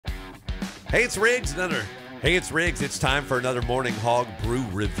Hey, it's Riggs. It's time for another Morning Hog Brew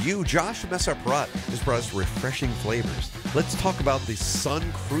review. Josh from SR Parat has brought us refreshing flavors. Let's talk about the Sun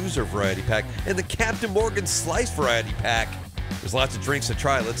Cruiser Variety Pack and the Captain Morgan Slice Variety Pack. There's lots of drinks to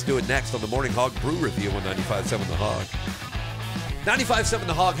try. Let's do it next on the Morning Hog Brew review on 95.7 The Hog. 95.7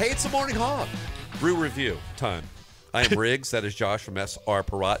 The Hog. Hey, it's the Morning Hog Brew review time. I am Riggs. That is Josh from SR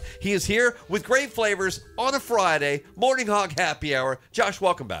Parat. He is here with great flavors on a Friday. Morning Hog Happy Hour. Josh,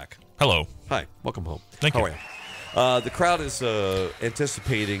 welcome back. Hello. Hi. Welcome home. Thank you. How are you? The crowd is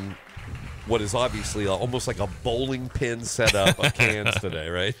anticipating what is obviously almost like a bowling pin setup of cans today,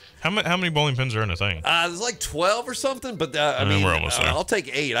 right? How many bowling pins are in a thing? There's like 12 or something, but I mean, we're almost there. I'll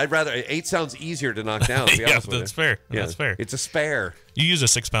take 8. I'd rather 8 sounds easier to knock down. To be Yeah, honest with that's you. fair. Yeah, That's fair. It's a spare. You use a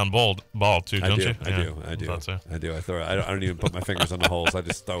 6-pound ball too, don't you? I do. Thought so. I do. I throw it. I don't even put my fingers on the holes. I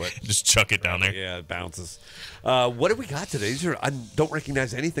just throw it. Just chuck it down there. Yeah, it bounces. What do we got today? I don't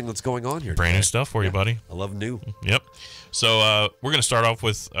recognize anything that's going on here. Brand new today. stuff for you, buddy. I love new. Yep. So we're gonna start off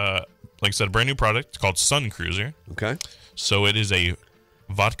with, like I said, a brand new product. It's called Sun Cruiser. Okay. So it is a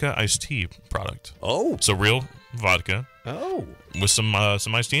vodka iced tea product. Oh. So real vodka Oh. with some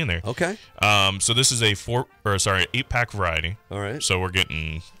iced tea in there. Okay. So this is a 8-pack variety. All right. So we're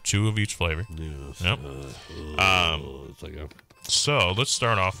getting 2 of each flavor. Yes. Yep. It's like a. So let's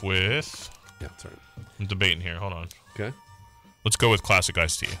start off with. Yeah, that's right. I'm debating here. Hold on. Okay. Let's go with classic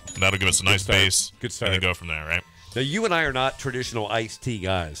iced tea. That'll give us a nice start. base. Good start. And then go from there, right? Now, you and I are not traditional iced tea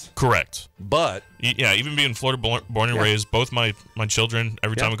guys, Correct. but Yeah, even being Florida born and Yeah. raised, both my children,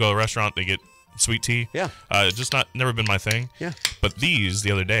 every time Yeah. we go to a restaurant, they get sweet tea. Yeah. Just never been my thing. Yeah. But the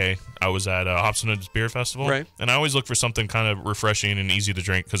other day, I was at Hobson Hood's Beer Festival. Right. And I always look for something kind of refreshing and easy to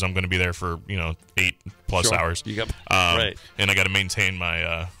drink because I'm going to be there for, 8+ Sure. hours. You got Right. And I got to maintain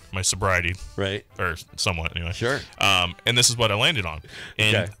my my sobriety. right. Or somewhat, anyway. Sure. And this is what I landed on.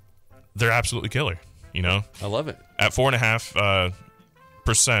 And Okay. they're absolutely killer, I love it. At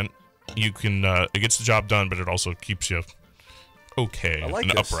 4.5%, you can it gets the job done, but it also keeps you okay I like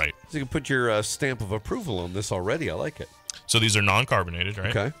and this. upright. So you can put your stamp of approval on this already. I like it. So these are non-carbonated,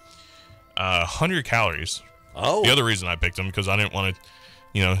 right? Okay. 100 calories. Oh. The other reason I picked them because I didn't want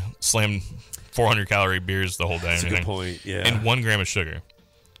to, slam 400-calorie beers the whole day. That's a and good everything. point. Yeah. And 1 gram of sugar.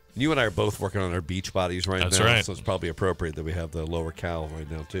 You and I are both working on our beach bodies right That's now, right. so it's probably appropriate that we have the lower cal right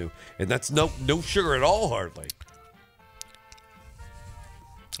now too. And that's no sugar at all, hardly.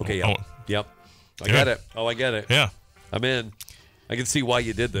 Okay. Yep. Oh. Yep. I Good. get it. Oh, I get it. Yeah. I'm in. I can see why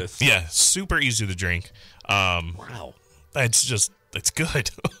you did this. Yeah. Super easy to drink. Wow. It's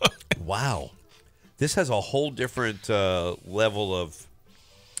good. Wow. This has a whole different level of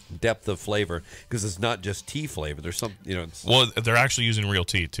depth of flavor because it's not just tea flavor. There's some, it's, Well, they're actually using real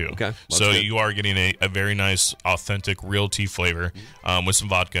tea too. Okay, so that's good. you are getting a very nice, authentic real tea flavor with some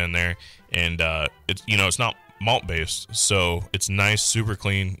vodka in there, and it's not malt based, so it's nice, super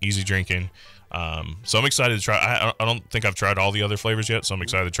clean, easy drinking. So I'm excited to try. I don't think I've tried all the other flavors yet, so I'm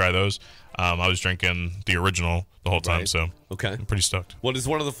excited to try those. I was drinking the original the whole time, Right. so Okay. I'm pretty stoked. What is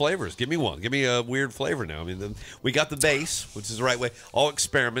one of the flavors? Give me one. Give me a weird flavor now. I mean, we got the base, which is the right way. All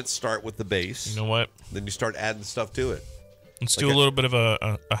experiments start with the base. You know what? Then you start adding stuff to it. Let's Like do a little bit of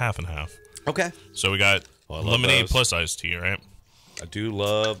a half and half. Okay. So we got Oh, I love lemonade those. plus iced tea, right? I do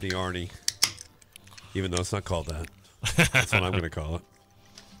love the Arnie, even though it's not called that. That's what I'm going to call it.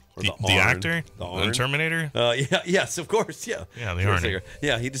 Or The Arn. actor, The the Arn. Terminator. Yeah, yes, of course, yeah. Yeah, the Pacemaker. Arnie.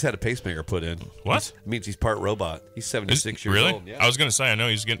 Yeah, he just had a pacemaker put in. What? It means he's part robot. He's 76 years really? old. Yeah. I was gonna say I know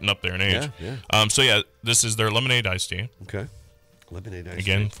he's getting up there in age. Yeah, So yeah, this is their lemonade iced tea. Okay. Lemonade ice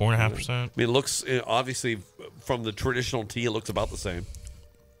Again, tea. 4.5%. I mean, it looks, obviously, from the traditional tea, it looks about the same.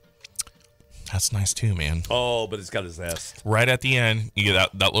 That's nice too, man. Oh, but it's got a zest. Right at the end, you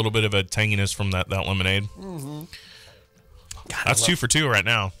get that little bit of a tanginess from that lemonade. Mm-hmm. That's 2 for 2 right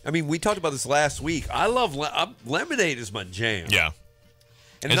now. I mean, we talked about this last week. I love lemonade is my jam. Yeah.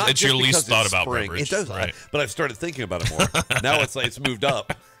 And It's not your just least because thought it's about spring. beverage, It does, right. but I've started thinking about it more. Now it's like it's moved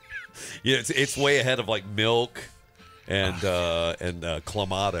up. Yeah, it's way ahead of like milk and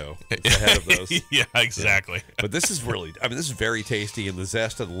Clamato. It's ahead of those. Yeah, exactly. But this is really, this is very tasty, and the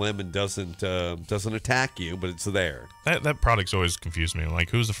zest of the lemon doesn't attack you, but it's there. That product's always confused me. Like,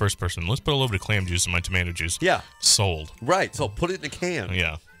 who's the first person? Let's put a little bit of clam juice in my tomato juice. Yeah. Sold. Right. So put it in a can.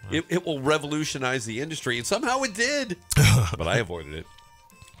 Yeah. It will revolutionize the industry, and somehow it did. But I avoided it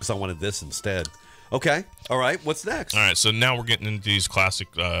because I wanted this instead. Okay. All right. What's next? All right. So now we're getting into these classic,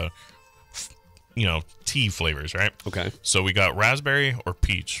 tea flavors, right? Okay. So we got raspberry or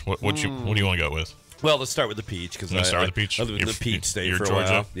peach. What do you want to go with? Well, let's start with the peach because Let's start with the peach. I lived in the peach state you're for a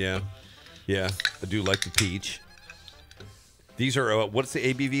Georgia? while. Yeah, I do like the peach. These are what's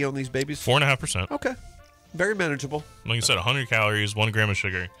the ABV on these babies? 4.5%. Okay, very manageable. Like you said, 100 calories, 1 gram of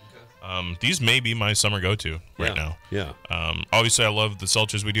sugar. These may be my summer go-to right now. Yeah. Obviously, I love the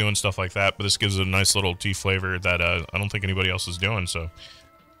seltzers we do and stuff like that, but this gives it a nice little tea flavor that I don't think anybody else is doing. So,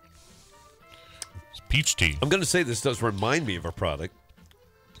 it's peach tea. I'm going to say this does remind me of a product.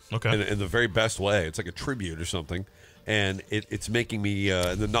 Okay. In the very best way. It's like a tribute or something. And it's making me,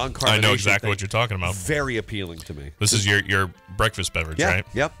 the non-carbonation I know exactly what you're talking about. Very appealing to me. This is your breakfast beverage, yeah, right?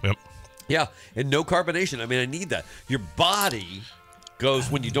 Yep. Yep. Yeah, and no carbonation. I mean, I need that. Your body goes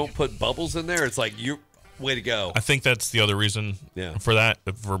when you don't put bubbles in there. It's like way to go. I think that's the other reason for that.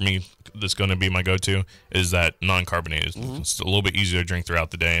 For me, that's going to be my go-to is that non-carbonated. It's a little bit easier to drink throughout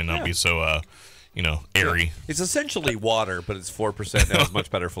the day and not be so, airy. Yeah. It's essentially water, but it's 4% and has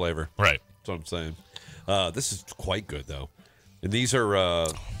much better flavor. Right. That's what I'm saying. This is quite good though, and these are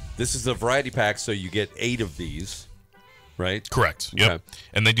this is a variety pack, so you get 8 of these. Right? Correct. Yep. Okay.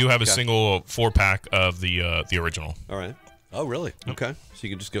 And they do have a single 4-pack of the original. All right. Oh, really? Okay. So you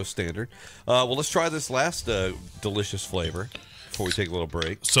can just go standard. Well, let's try this last delicious flavor before we take a little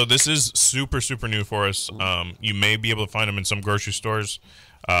break. So this is super, super new for us. You may be able to find them in some grocery stores,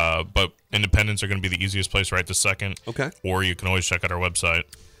 but independents are going to be the easiest place right this second. Okay. Or you can always check out our website.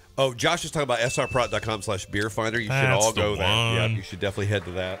 Oh, Josh is talking about srprot.com/beerfinder. You should That's all go the there. Yeah, one. you should definitely head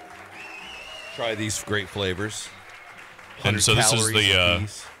to that. Try these great flavors. And so this is 100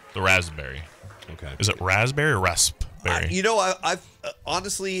 calories the raspberry. Okay. Is it raspberry or raspberry? I've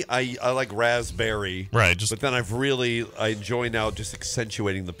honestly, I like raspberry. Right. But then I enjoy now just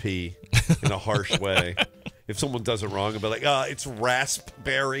accentuating the P in a harsh way. If someone does it wrong, I'll be like, it's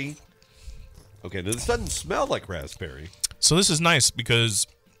raspberry. Okay, now this doesn't smell like raspberry. So this is nice because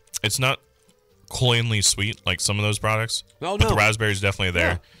it's not cloyingly sweet like some of those products. No. But the raspberry is definitely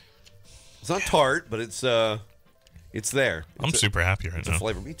there. Yeah. It's not tart, but it's there. I'm super happy right now. It's a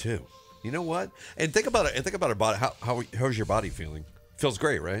flavor. Me too. You know what? And think about it. And think about our body. How's your body feeling? Feels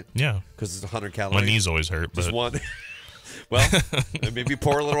great, right? Yeah. Because it's 100 calories. My knees always hurt. Just But one. Well, maybe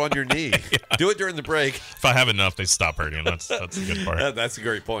pour a little on your knee. Yeah. Do it during the break. If I have enough, they stop hurting. That's the good part. That's a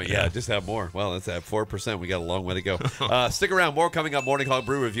great point. Yeah, just have more. Well, that's at 4%. We got a long way to go. Stick around. More coming up. Morning Hog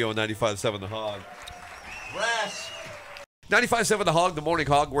Brew Review on 95.7 The Hog. 95.7 The Hog, the Morning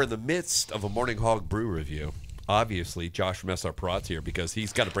Hog. We're in the midst of a Morning Hog Brew Review. Obviously, Josh Messar-Pratt's here because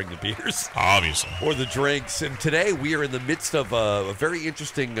he's got to bring the beers. Obviously. Or the drinks. And today we are in the midst of a very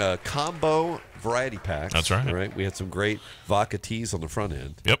interesting combo variety pack. That's right. Right. We had some great vodka teas on the front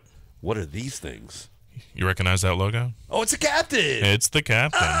end. Yep. What are these things? You recognize that logo? Oh, it's a captain. It's the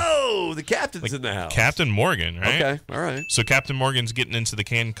captain. Oh, the captain's in the house. Captain Morgan, right? Okay. All right. So Captain Morgan's getting into the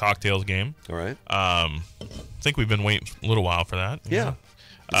canned cocktails game. All right. I think we've been waiting a little while for that. Yeah.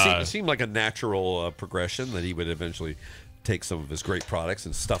 It seemed like a natural progression that he would eventually take some of his great products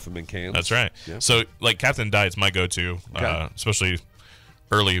and stuff them in cans. That's right. Yeah. So, like, Captain Diet's my go-to, especially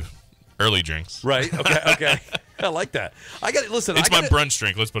early drinks. Right. Okay. I like that. Listen. It's my brunch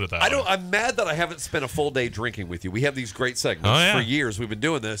drink. Let's put it that way. I'm mad that I haven't spent a full day drinking with you. We have these great segments for years. We've been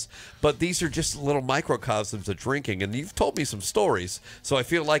doing this, but these are just little microcosms of drinking. And you've told me some stories, so I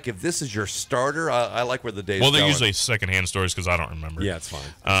feel like if this is your starter, I like where the day's going. Well, they're usually secondhand stories because I don't remember. Yeah, it's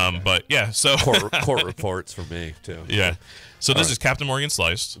fine. But yeah, so court reports for me too. Yeah. So this is Captain Morgan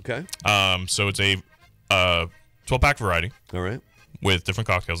Sliced. Okay. So it's a 12-pack variety. All right. With different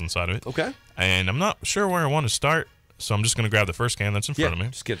cocktails inside of it. Okay. And I'm not sure where I want to start, so I'm just going to grab the first can that's in front of me.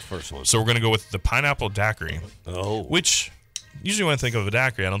 Just get the first one. So we're going to go with the pineapple daiquiri. Oh. Which, usually when I think of a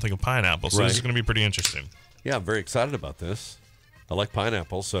daiquiri, I don't think of pineapple, so this is going to be pretty interesting. Yeah, I'm very excited about this. I like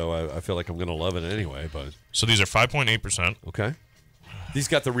pineapple, so I feel like I'm going to love it anyway. But So these are 5.8%. Okay. These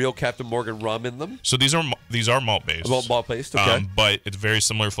got the real Captain Morgan rum in them? So these are malt-based. Malt-based, okay. But it's very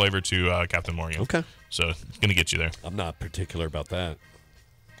similar flavor to Captain Morgan. Okay. So it's going to get you there. I'm not particular about that.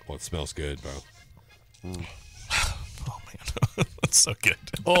 Oh, it smells good, bro. Oh, man. That's so good.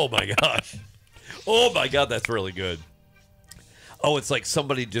 Oh, my gosh. Oh, my God, that's really good. Oh, it's like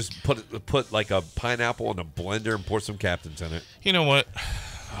somebody just put like a pineapple in a blender and pour some Captains in it. You know what?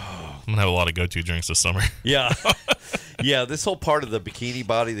 I'm going to have a lot of go-to drinks this summer. Yeah. Yeah, this whole part of the bikini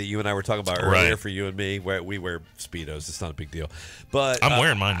body that you and I were talking about earlier for you and me, where we wear Speedos. It's not a big deal. But I'm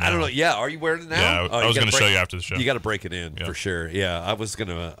wearing mine now. I don't know. Yeah, are you wearing it now? Yeah, I was going to show you after the show. You got to break it in for sure. Yeah, I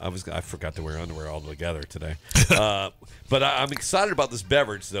forgot to wear underwear altogether today. But I'm excited about this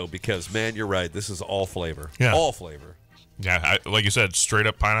beverage, though, because, man, you're right. This is all flavor. Yeah. All flavor. Yeah, like you said, straight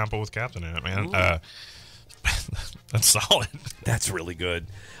up pineapple with Captain in it, man. That's solid. That's really good.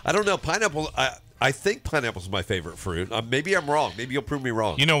 I don't know. Pineapple, I think pineapple's my favorite fruit. Maybe I'm wrong. Maybe you'll prove me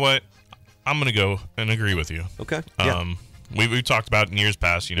wrong. You know what? I'm going to go and agree with you. Okay. We've talked about it in years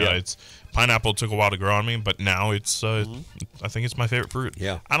past. Yeah. It's pineapple took a while to grow on me, but now it's I think it's my favorite fruit.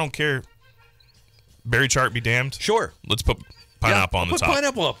 Yeah. I don't care. Berry chart be damned. Sure. Let's put pineapple on the top. Put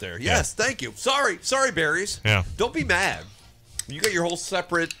pineapple up there. Yes, thank you. Sorry, berries. Yeah. Don't be mad. You got your whole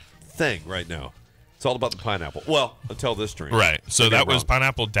separate thing right now. It's all about the pineapple. Well, until this drink. Right. So Maybe that I'm was wrong.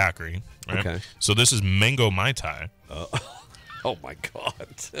 pineapple daiquiri. Right? Okay. So this is mango mai tai. Oh my God!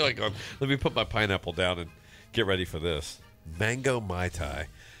 Hang on. Let me put my pineapple down and get ready for this. Mango Mai Tai.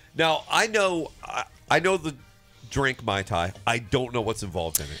 Now I know the drink Mai Tai. I don't know what's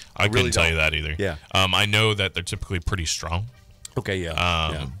involved in it. I really couldn't tell you don't. that either. Yeah. I know that they're typically pretty strong. Okay.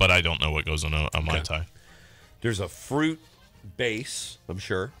 Yeah. But I don't know what goes in a mai tai. There's a fruit base. I'm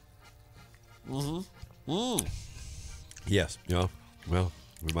sure. Yes. Yeah. Well,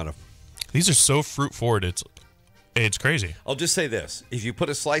 we might have. These are so fruit forward. It's crazy. I'll just say this: if you put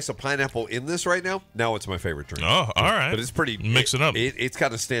a slice of pineapple in this right now, it's my favorite drink. Oh, all right. But it's pretty. Mix it up. It's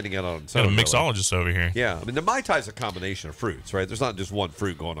kind of standing out on its Got a own. really. mixologist over here. Yeah, I mean the Mai Tai is a combination of fruits, right? There's not just one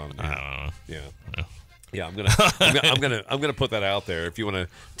fruit going on in there. I don't know. Yeah. Yeah, I'm gonna put that out there. If you want to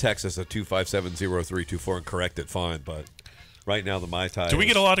text us at 257-0324 and correct it, fine. But right now the Mai Tai. Do we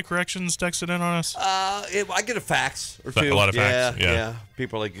get a lot of corrections texted in on us? I get a fax or two. A lot of fax, yeah.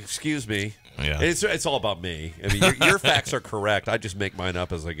 People are like, excuse me. Yeah. It's all about me. I mean, your facts are correct. I just make mine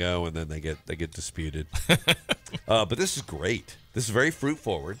up as I go, and then they get disputed. But this is great. This is very fruit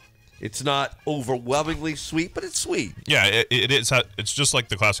forward. It's not overwhelmingly sweet, but it's sweet. Yeah, it is. It's just like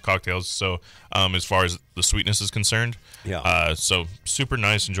the classic cocktails. So, as far as the sweetness is concerned, Yeah. So super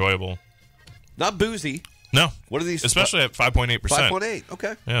nice, enjoyable. Not boozy. No, What are these? especially at 5.8%. 5.8.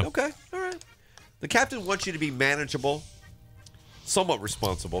 Okay. Yeah. Okay. All right. The captain wants you to be manageable, somewhat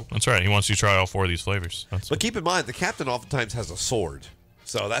responsible. That's right. He wants you to try all four of these flavors. But keep in mind, the captain oftentimes has a sword,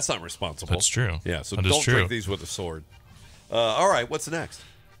 so that's not responsible. That's true. Yeah. So That is don't true. drink these with a sword. All right. What's next?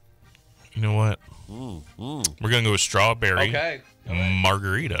 You know what? We're gonna go with strawberry Okay.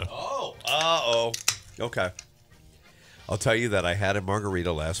 margarita. Oh. Okay. I'll tell you that I had a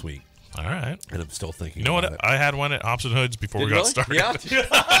margarita last week, All right. and I'm still thinking. You know about what? it. I had one at Hobson Hoods before Did we you got really?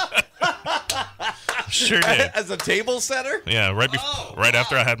 started. Yeah. Sure did. As a table setter. Yeah, right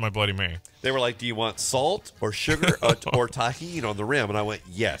after I had my Bloody Mary. They were like, "Do you want salt or sugar or tahini on the rim?" And I went,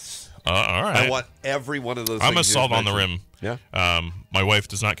 "Yes." All right. I want every one of those. I'm a things you salt just on the mentioned. rim. Yeah. My wife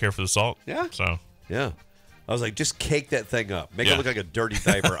does not care for the salt. Yeah. So Yeah. I was like, just cake that thing up. Make Yeah. it look like a dirty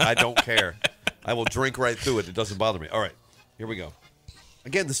diaper. I don't care. I will drink right through it. It doesn't bother me. All right. Here we go.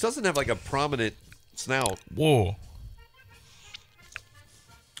 Again, this doesn't have like a prominent snout. whoa,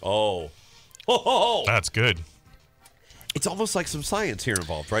 Oh. Oh. that's good. It's almost like some science here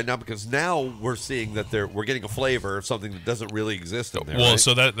involved right now, because now we're seeing that we're getting a flavor of something that doesn't really exist in there. Well, right?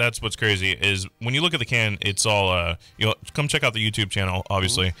 so that's what's crazy is when you look at the can, it's all come check out the YouTube channel.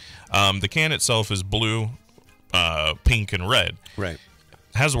 Obviously, the can itself is blue, pink, and red. Right.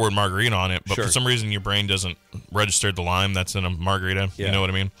 Has the word margarita on it, but Sure. for some reason your brain doesn't register the lime that's in a margarita. Yeah. You know what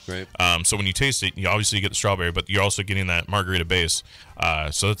I mean? Right. So when you taste it, you obviously get the strawberry, but you're also getting that margarita base.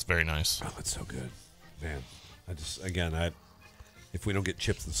 So that's very nice. Oh, it's so good, man. If we don't get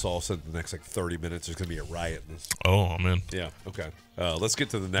chips and salsa in the next like 30 minutes, there's gonna be a riot in this. Oh, I'm in. Yeah. Okay. Let's get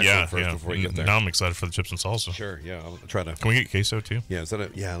to the next Yeah, one first yeah. before we get there. Now I'm excited for the chips and salsa. Sure. Yeah. I'll try to. Can we get queso too? Yeah. Is that a?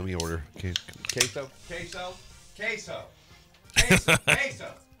 Yeah. Let me order. Queso.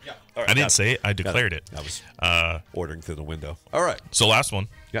 Yeah. All right, I got didn't say it. I Got declared it. I was ordering through the window. All right. So last one.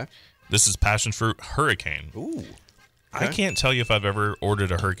 Yeah. This is passion fruit hurricane. Ooh. I can't tell you if I've ever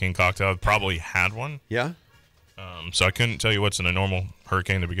ordered a hurricane cocktail. I've probably had one. Yeah. So I couldn't tell you what's in a normal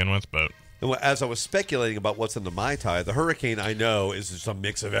hurricane to begin with, but And as I was speculating about what's in the Mai Tai, the hurricane I know is just a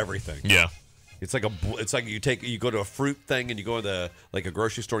mix of everything. yeah. It's like you go to a fruit thing and you go to like a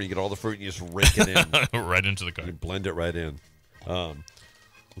grocery store and you get all the fruit and you just rake it in. Right into the car. You blend it right in.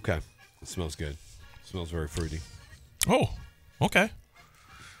 Okay. It smells good. It smells very fruity. Oh, okay.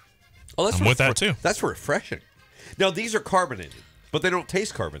 Oh, that's I'm with that too. That's refreshing. Now these are carbonated, but they don't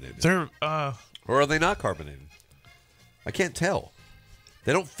taste carbonated. They're Or are they not carbonated? I can't tell.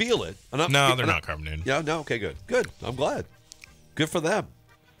 They don't feel it. they're not carbonated. Yeah, no, okay, good. Good. I'm glad. Good for them.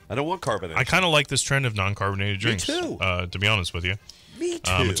 I don't want carbonation. I kind of like this trend of non-carbonated drinks. too. To be honest with you. Me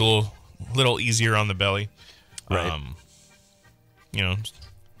too. It's a little easier on the belly. Right.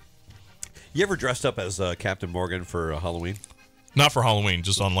 You ever dressed up as Captain Morgan for Halloween? not for Halloween,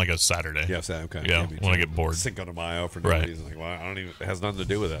 just on like a Saturday. Yes, okay. Yeah, me when I too. get bored. Cinco de Mayo for no Right. reason. Like, well, I don't even. It has nothing to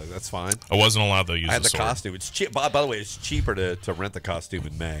do with that. That's fine. I wasn't allowed to use I had the sword. costume. It's cheap. By the way, it's cheaper to rent the costume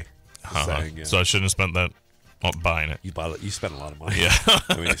in May. Just saying, yeah. So I shouldn't have spent that on buying it. You spent a lot of money. Yeah.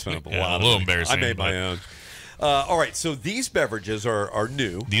 I mean, you spent a Yeah, lot. a little of money. embarrassing, I made my but- own. All right, so these beverages are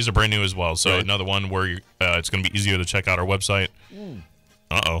new. These are brand new as well. So Right. another one where it's going to be easier to check out our website.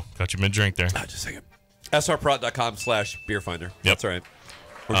 Uh-oh. Got you mid-drink there. Just a second. srprot.com/beerfinder. Yep. That's right.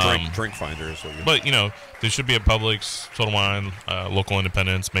 Or drink finder is what you. But, they should be at Publix, Total Wine, local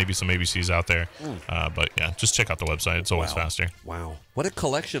independents, maybe some ABCs out there. But, yeah, just check out the website. It's always faster. Wow. What a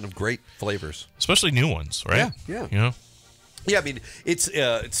collection of great flavors. Especially new ones, right? Yeah. Yeah, I mean, it's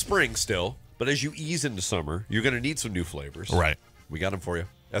spring still, but as you ease into summer, you're going to need some new flavors. Right. We got them for you.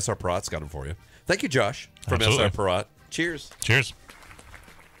 SR Perot's got them for you. Thank you, Josh, from Absolutely. SR Perot. Cheers. Cheers.